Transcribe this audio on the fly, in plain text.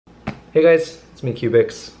Hey guys, it's me,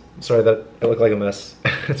 cyoubx. Sorry that I look like a mess.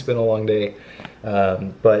 It's been a long day,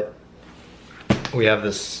 but we have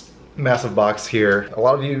this massive box here. A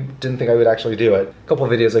lot of you didn't think I would actually do it. A couple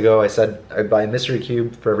of videos ago I said I'd buy a mystery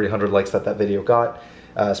cube for every 100 likes that video got,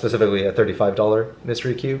 specifically a $35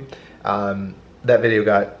 mystery cube. That video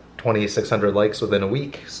got 2,600 likes within a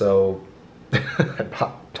week, so I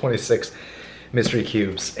bought 26 mystery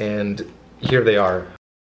cubes, and here they are.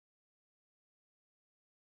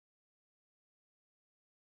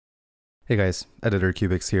 Hey guys, editor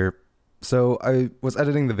cyoubx here. So I was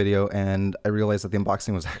editing the video and I realized that the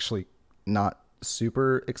unboxing was actually not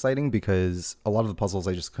super exciting because a lot of the puzzles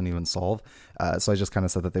I just couldn't even solve. So I just kind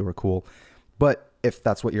of said that they were cool. But if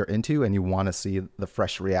that's what you're into and you want to see the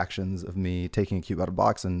fresh reactions of me taking a cube out of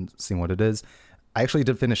box and seeing what it is, I actually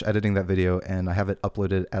did finish editing that video and I have it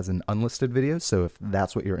uploaded as an unlisted video. So if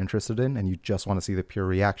that's what you're interested in and you just want to see the pure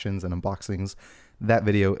reactions and unboxings, that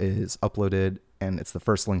video is uploaded and it's the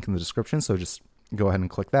first link in the description. So just go ahead and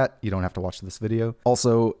click that. You don't have to watch this video.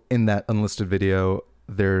 Also, in that unlisted video,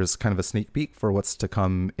 there's kind of a sneak peek for what's to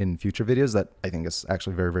come in future videos that I think is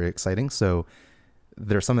actually very, very exciting. So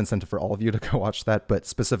there's some incentive for all of you to go watch that, but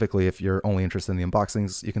specifically if you're only interested in the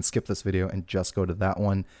unboxings, you can skip this video and just go to that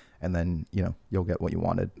one, and then, you know, you'll get what you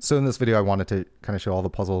wanted. So in this video, I wanted to kind of show all the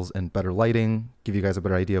puzzles in better lighting, give you guys a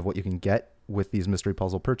better idea of what you can get with these mystery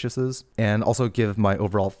puzzle purchases, and also give my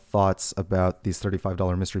overall thoughts about these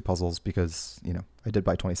 $35 mystery puzzles because, you know, I did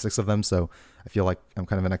buy 26 of them, so I feel like I'm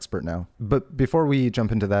kind of an expert now. But before we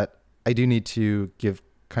jump into that, I do need to give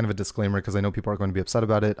kind of a disclaimer because I know people are going to be upset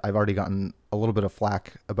about it. I've already gotten a little bit of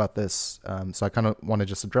flack about this, so I kind of want to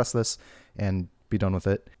just address this and be done with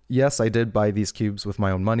it. Yes, I did buy these cubes with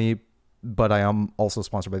my own money, but I am also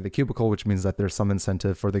sponsored by the Cubicle, which means that there's some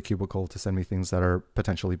incentive for the Cubicle to send me things that are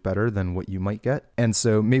potentially better than what you might get. And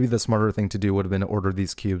so maybe the smarter thing to do would have been to order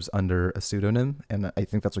these cubes under a pseudonym, and I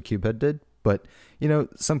think that's what Cubehead did. But, you know,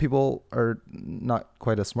 some people are not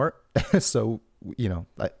quite as smart, so, you know,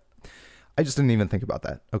 I just didn't even think about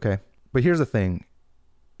that, okay? But here's the thing.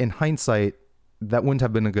 In hindsight, that wouldn't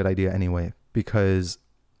have been a good idea anyway, because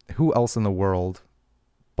who else in the world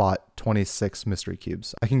bought 26 mystery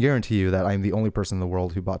cubes? I can guarantee you that I'm the only person in the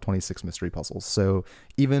world who bought 26 mystery puzzles. So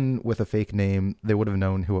even with a fake name, they would have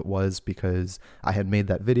known who it was because I had made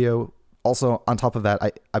that video. Also, on top of that,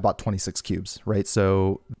 I bought 26 cubes, right?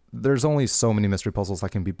 So there's only so many mystery puzzles that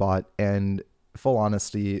can be bought. And full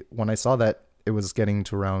honesty, when I saw that it was getting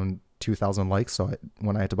to around 2,000 likes, so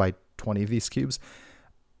when I had to buy 20 of these cubes,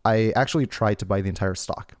 I actually tried to buy the entire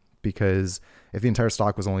stock, because if the entire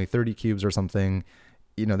stock was only 30 cubes or something,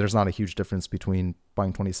 you know, there's not a huge difference between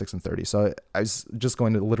buying 26 and 30. So I was just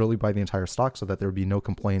going to literally buy the entire stock so that there would be no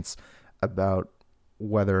complaints about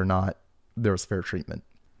whether or not there was fair treatment.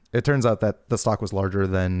 It turns out that the stock was larger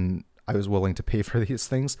than I was willing to pay for these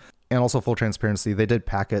things. And also, full transparency, they did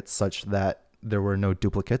pack it such that there were no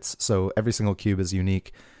duplicates. So every single cube is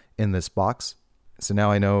unique in this box. So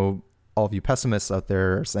now I know all of you pessimists out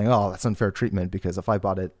there are saying, oh, that's unfair treatment because if I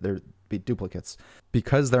bought it, there'd be duplicates.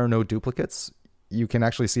 Because there are no duplicates, you can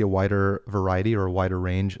actually see a wider variety or a wider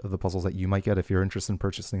range of the puzzles that you might get if you're interested in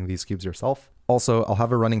purchasing these cubes yourself. Also, I'll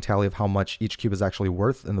have a running tally of how much each cube is actually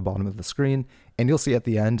worth in the bottom of the screen. And you'll see at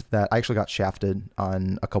the end that I actually got shafted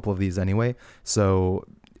on a couple of these anyway. So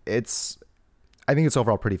I think it's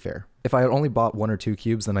overall pretty fair. If I had only bought 1 or 2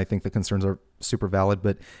 cubes, then I think the concerns are super valid.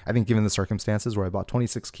 But I think given the circumstances where I bought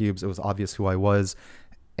 26 cubes, it was obvious who I was.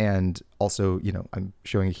 And also, you know, I'm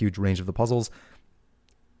showing a huge range of the puzzles.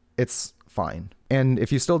 It's fine. And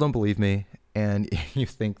if you still don't believe me and you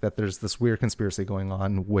think that there's this weird conspiracy going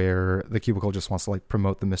on where the Cubicle just wants to like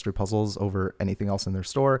promote the mystery puzzles over anything else in their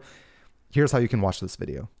store, here's how you can watch this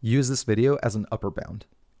video. Use this video as an upper bound.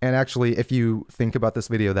 And actually, if you think about this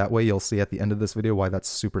video that way, you'll see at the end of this video why that's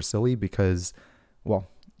super silly because, well,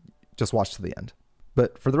 just watch to the end.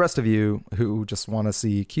 But for the rest of you who just want to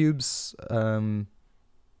see cubes,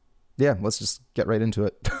 yeah, let's just get right into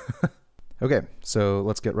it. Okay, so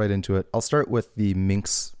let's get right into it. I'll start with the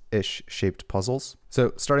Minx-ish shaped puzzles.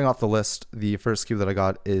 So starting off the list, the first cube that I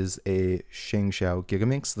got is a Shengxiao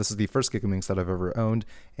Gigaminx. This is the first Gigaminx that I've ever owned,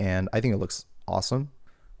 and I think it looks awesome.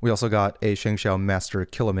 We also got a Shengxiao Master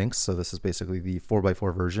Kilominx, so this is basically the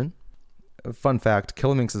 4x4 version. Fun fact,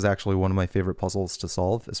 Kilominx is actually one of my favorite puzzles to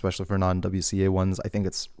solve, especially for non-WCA ones. I think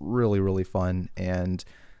it's really, really fun, and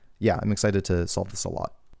yeah, I'm excited to solve this a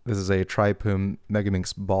lot. This is a Tri-Pum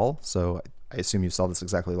Megaminx ball, so I assume you saw this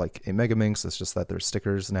exactly like a Megaminx. It's just that there's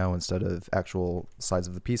stickers now instead of actual sides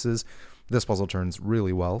of the pieces. This puzzle turns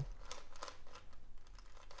really well.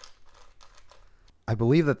 I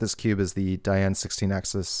believe that this cube is the Diane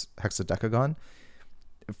 16-axis hexadecagon.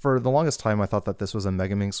 For the longest time, I thought that this was a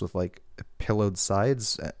Megaminx with like pillowed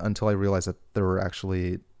sides until I realized that there were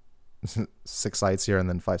actually 6 sides here and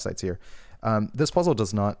then 5 sides here. This puzzle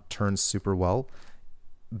does not turn super well,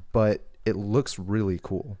 but it looks really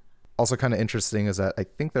cool. Also kind of interesting is that I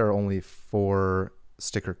think there are only 4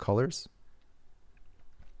 sticker colors.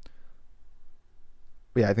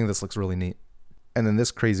 But yeah, I think this looks really neat. And then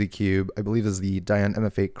this crazy cube, I believe is the Diane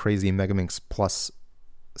MF8 Crazy Megaminx Plus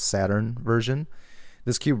Saturn version.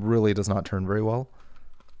 This cube really does not turn very well.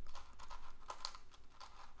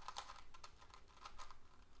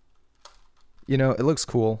 You know, it looks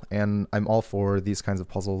cool, and I'm all for these kinds of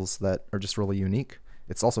puzzles that are just really unique.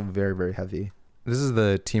 It's also very, very heavy. This is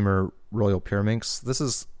the Teamer Royal Pyraminx. This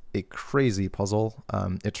is a crazy puzzle.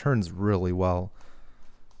 It turns really well.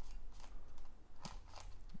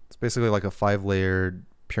 It's basically like a 5-layered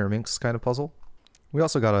Pyraminx kind of puzzle. We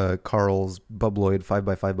also got a Carl's Bubloid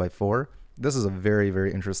 5x5x4. This is a very,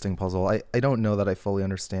 very interesting puzzle. I don't know that I fully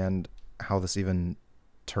understand how this even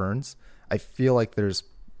turns. I feel like there's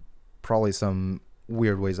probably some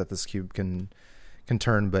weird ways that this cube can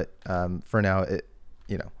turn, but for now,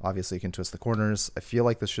 obviously you can twist the corners. I feel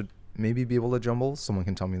like this should maybe be able to jumble. Someone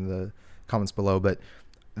can tell me in the comments below, but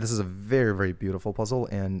this is a very, very beautiful puzzle,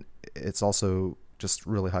 and it's also just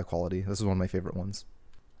really high quality. This is one of my favorite ones.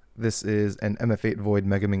 This is an MF8 Void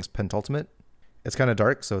Megaminx Pentultimate. It's kind of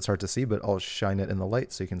dark, so it's hard to see, but I'll shine it in the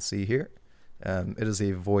light so you can see here. It is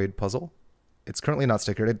a Void puzzle. It's currently not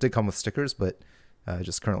stickered. It did come with stickers, but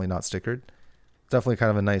just currently not stickered. Definitely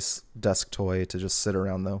kind of a nice desk toy to just sit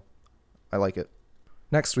around, though. I like it.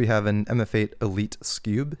 Next, we have an MF8 Elite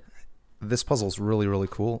Cube. This puzzle is really, really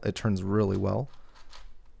cool. It turns really well.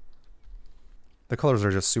 The colors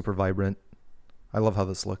are just super vibrant. I love how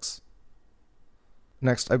this looks.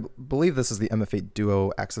 Next, I believe this is the MF8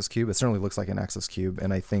 Duo Axis Cube. It certainly looks like an Axis Cube,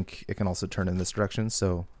 and I think it can also turn in this direction,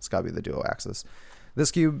 so it's gotta be the Duo Axis.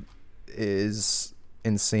 This cube is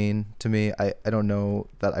insane to me. I don't know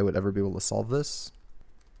that I would ever be able to solve this.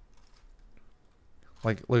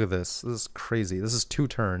 Like, look at this. This is crazy. This is 2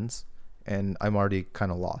 turns, and I'm already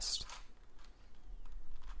kind of lost.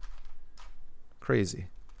 Crazy.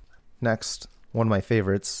 Next, one of my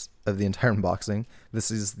favorites of the entire unboxing. This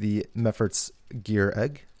is the Meffert's Gear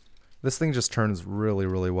Egg. This thing just turns really,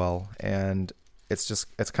 really well, and it's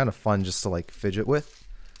kind of fun just to like fidget with.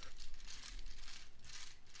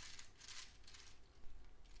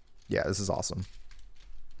 Yeah, this is awesome.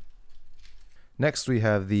 Next, we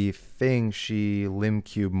have the Feng Shi Limb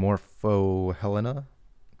Cube Morpho Helena.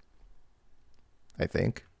 I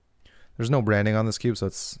think. There's no branding on this cube, so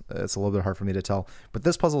it's a little bit hard for me to tell. But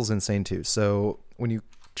this puzzle is insane too. So when you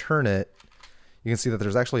turn it, you can see that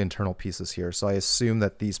there's actually internal pieces here. So I assume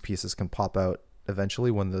that these pieces can pop out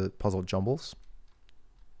eventually when the puzzle jumbles.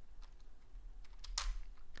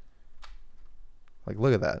 Like,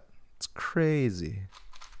 look at that. It's crazy.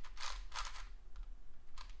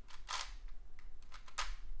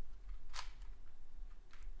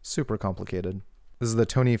 Super complicated. This is the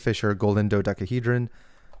Tony Fisher Golden Dodecahedron.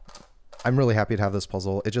 I'm really happy to have this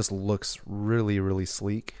puzzle. It just looks really, really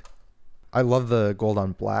sleek. I love the gold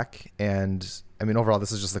on black, and I mean, overall,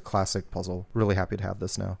 this is just a classic puzzle. Really happy to have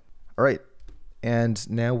this now. All right, and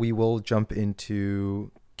now we will jump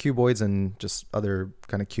into cuboids and just other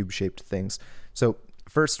kind of cube-shaped things. So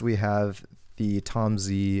first we have the Tom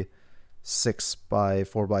Z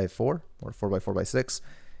 6x4x4 or 4x4x6,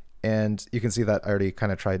 and you can see that I already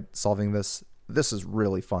kind of tried solving this. This is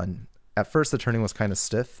really fun. At first, the turning was kind of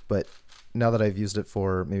stiff, but now that I've used it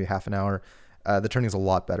for maybe half an hour, the turning is a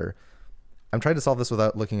lot better. I'm trying to solve this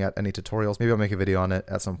without looking at any tutorials. Maybe I'll make a video on it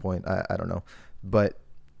at some point. I don't know. But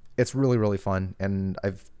it's really, really fun, and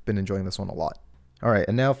I've been enjoying this one a lot. All right,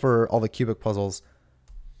 and now for all the cubic puzzles,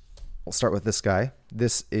 we'll start with this guy.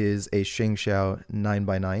 This is a Shengxiao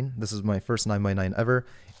 9x9. This is my first 9x9 ever,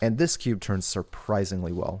 and this cube turns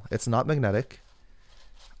surprisingly well. It's not magnetic.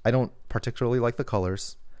 I don't particularly like the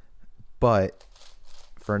colors, but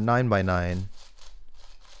for a 9x9,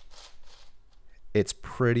 it's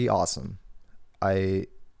pretty awesome. I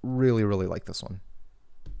really, really like this one.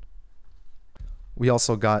 We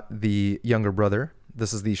also got the younger brother.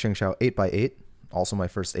 This is the Shengxiao 8x8, also my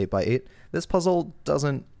first 8x8. This puzzle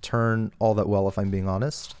doesn't turn all that well, if I'm being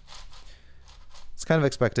honest. It's kind of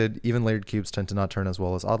expected. Even layered cubes tend to not turn as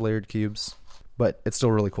well as odd layered cubes, but it's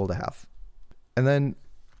still really cool to have. And then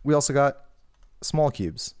we also got small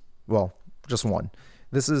cubes. Well, just one.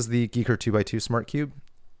 This is the Geeker 2x2 Smart Cube.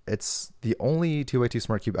 It's the only 2x2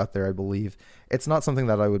 Smart Cube out there, I believe. It's not something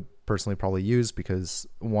that I would personally probably use because,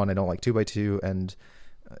 one, I don't like 2x2, and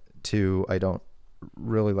two, I don't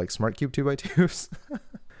really like Smart Cube 2x2s.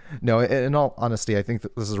 No, in all honesty, I think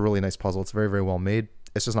that this is a really nice puzzle. It's very, very well made.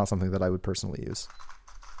 It's just not something that I would personally use.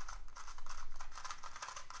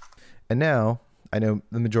 And now, I know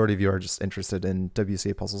the majority of you are just interested in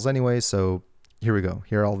WCA puzzles anyway, so here we go.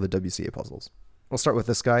 Here are all the WCA puzzles. We'll start with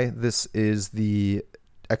this guy. This is the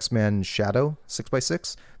X-Man Shadow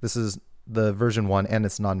 6x6. This is the version 1, and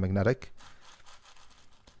it's non-magnetic.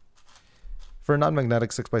 For a non-magnetic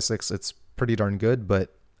 6x6, it's pretty darn good,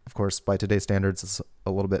 but of course, by today's standards, it's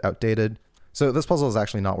a little bit outdated. So this puzzle is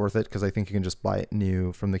actually not worth it, because I think you can just buy it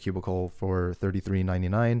new from the Cubicle for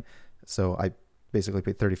 $33.99. So I basically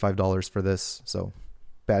paid $35 for this, so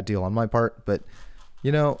bad deal on my part, but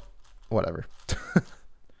you know, whatever.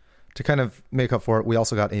 To kind of make up for it, we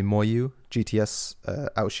also got a Moyu GTS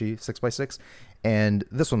Aoshi 6x6, and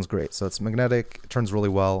this one's great. So it's magnetic, it turns really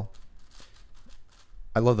well.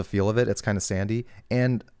 I love the feel of it. It's kind of sandy,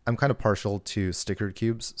 and I'm kind of partial to stickered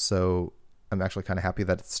cubes, so I'm actually kind of happy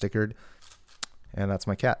that it's stickered. And that's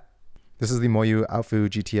my cat. This is the Moyu Aofu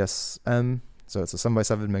GTS M. So it's a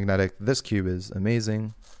 7x7 magnetic. This cube is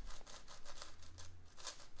amazing.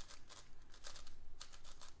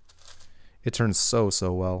 It turns so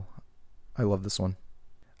well. I love this one.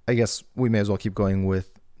 I guess we may as well keep going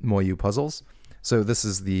with Moyu puzzles. So this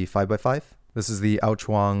is the 5x5. This is the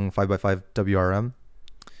Aochuang 5x5 WRM.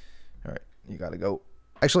 All right, you gotta go.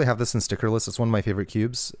 I actually have this in stickerless. It's one of my favorite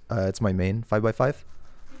cubes. It's my main 5x5.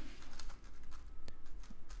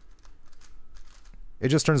 It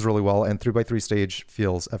just turns really well, and 3x3 stage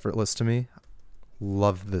feels effortless to me.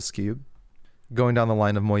 Love this cube. Going down the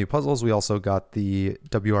line of Moyu puzzles, we also got the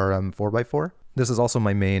WRM 4x4. This is also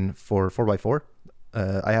my main for 4x4.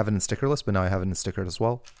 I have it in stickerless, but now I have it in stickered as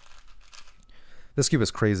well. This cube is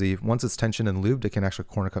crazy. Once it's tensioned and lubed, it can actually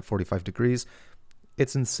corner cut 45 degrees.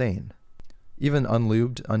 It's insane. Even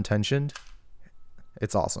unlubed, untensioned,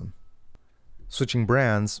 it's awesome. Switching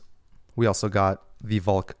brands, we also got the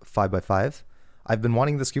Volk 5x5. I've been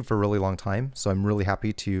wanting this cube for a really long time, so I'm really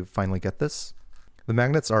happy to finally get this. The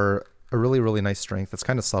magnets are a really nice strength. It's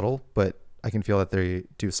kind of subtle, but I can feel that they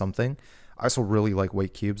do something. I also really like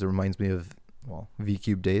weight cubes. It reminds me of, well,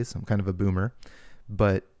 V-cube days. I'm kind of a boomer,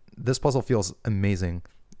 but this puzzle feels amazing.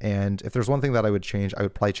 And if there's one thing that I would change, I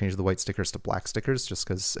would probably change the white stickers to black stickers, just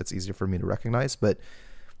because it's easier for me to recognize. But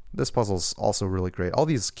this puzzle's also really great. All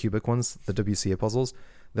these cubic ones, the WCA puzzles,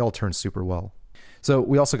 they all turn super well. So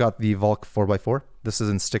we also got the Volk 4x4. This is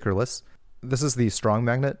in stickerless. This is the strong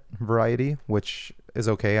magnet variety, which is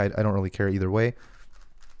okay. I don't really care either way.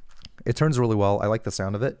 It turns really well. I like the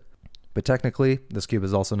sound of it. But technically, this cube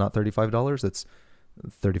is also not $35. It's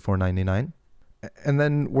 $34.99. And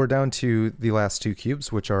then we're down to the last two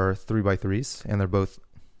cubes, which are 3x3s, and they're both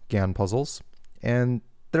GAN puzzles. And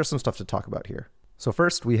there's some stuff to talk about here. So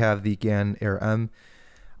first, we have the GAN Air M.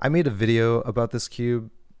 I made a video about this cube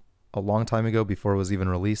a long time ago, before it was even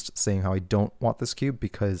released, saying how I don't want this cube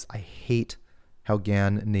because I hate how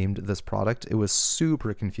GAN named this product. It was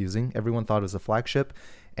super confusing. Everyone thought it was a flagship,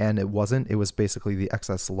 and it wasn't. It was basically the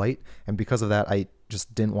XS Lite, and because of that, I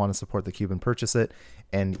just didn't want to support the cube and purchase it.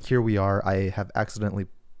 And here we are. I have accidentally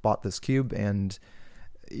bought this cube, and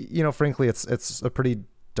you know, frankly, it's a pretty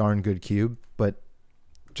darn good cube, but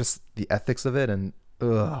just the ethics of it, and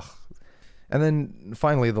ugh. And then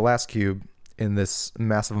finally, the last cube in this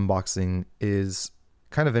massive unboxing is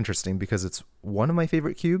kind of interesting because it's one of my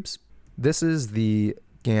favorite cubes. This is the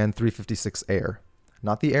GAN 356 Air,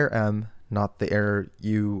 not the Air M, not the Air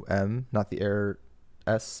UM, not the Air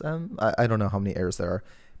SM. I don't know how many Airs there are.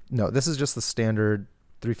 No, this is just the standard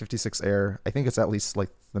 356 Air. I think it's at least like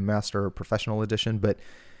the Master or Professional edition, but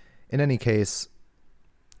in any case,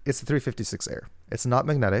 it's the 356 Air. It's not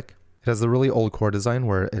magnetic. It has the really old core design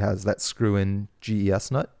where it has that screw-in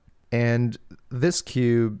GES nut. And this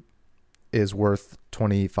cube is worth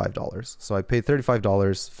 $25. So I paid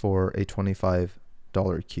 $35 for a $25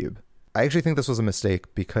 cube. I actually think this was a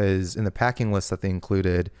mistake because in the packing list that they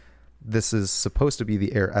included, this is supposed to be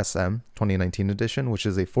the Air SM 2019 edition, which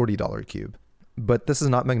is a $40 cube. But this is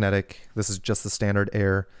not magnetic. This is just the standard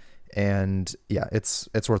Air. And yeah, it's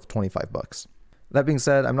worth 25 bucks. That being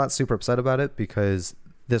said, I'm not super upset about it because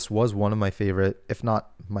this was one of my favorite, if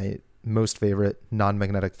not my most favorite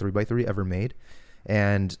non-magnetic 3x3 ever made.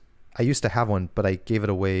 And I used to have one, but I gave it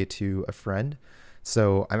away to a friend.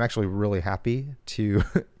 So I'm actually really happy to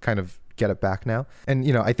kind of get it back now. And,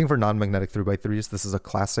 you know, I think for non-magnetic 3x3s, this is a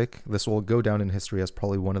classic. This will go down in history as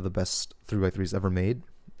probably one of the best 3x3s ever made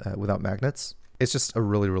without magnets. It's just a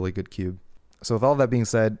really good cube. So with all that being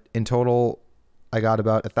said, in total, I got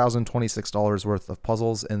about $1,026 worth of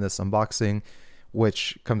puzzles in this unboxing,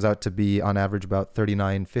 which comes out to be on average about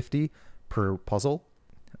 $39.50 per puzzle.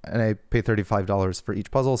 and I paid $35 for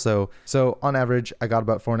each puzzle. So on average, I got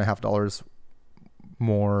about $4.50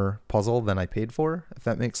 more puzzle than I paid for, if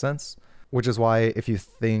that makes sense. Which is why if you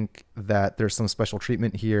think that there's some special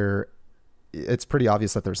treatment here, it's pretty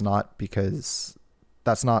obvious that there's not, because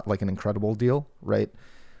that's not like an incredible deal, right?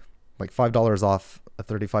 Like $5 off a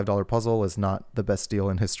 $35 puzzle is not the best deal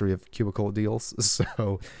in history of cubicle deals.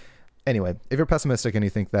 So anyway, if you're pessimistic and you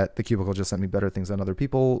think that the cubicle just sent me better things than other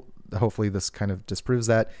people, hopefully this kind of disproves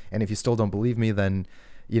that. And if you still don't believe me, then,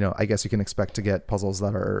 you know, I guess you can expect to get puzzles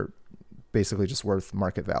that are basically just worth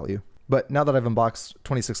market value. But now that I've unboxed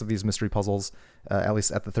 26 of these mystery puzzles, at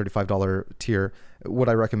least at the $35 tier, would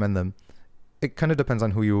I recommend them? It kind of depends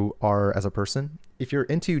on who you are as a person. If you're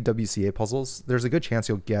into WCA puzzles, there's a good chance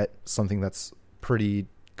you'll get something that's pretty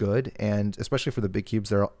good, and especially for the big cubes,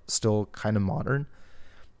 they're still kind of modern.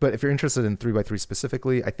 But if you're interested in 3x3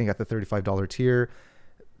 specifically, I think at the $35 tier,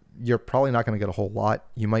 you're probably not going to get a whole lot.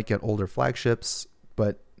 You might get older flagships,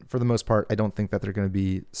 but for the most part, I don't think that they're going to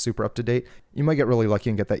be super up to date. You might get really lucky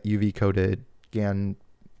and get that UV coated GAN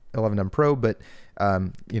 11M Pro, but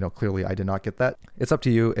you know, clearly I did not get that. It's up to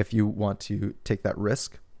you if you want to take that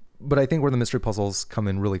risk. But I think where the mystery puzzles come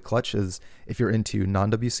in really clutch is if you're into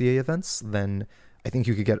non-WCA events, then I think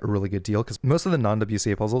you could get a really good deal, because most of the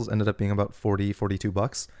non-WCA puzzles ended up being about 40, 42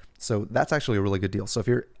 bucks. So that's actually a really good deal. So if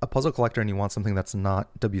you're a puzzle collector and you want something that's not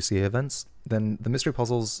WCA events, then the mystery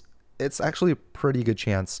puzzles, it's actually a pretty good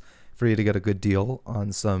chance for you to get a good deal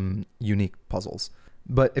on some unique puzzles.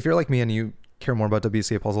 But if you're like me and you care more about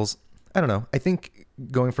WCA puzzles, I don't know. I think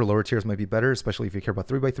going for lower tiers might be better, especially if you care about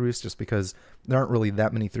 3x3s, just because there aren't really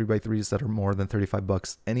that many 3x3s that are more than 35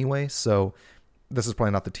 bucks anyway. So this is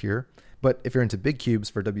probably not the tier. But if you're into big cubes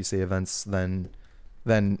for WCA events, then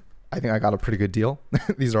I think I got a pretty good deal.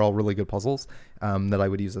 These are all really good puzzles that I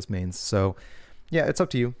would use as mains. So yeah, it's up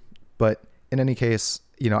to you. But in any case,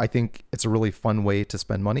 you know, I think it's a really fun way to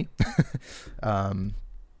spend money.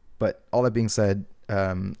 But all that being said,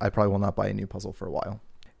 I probably will not buy a new puzzle for a while.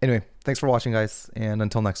 Anyway, thanks for watching, guys, and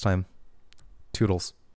until next time, toodles.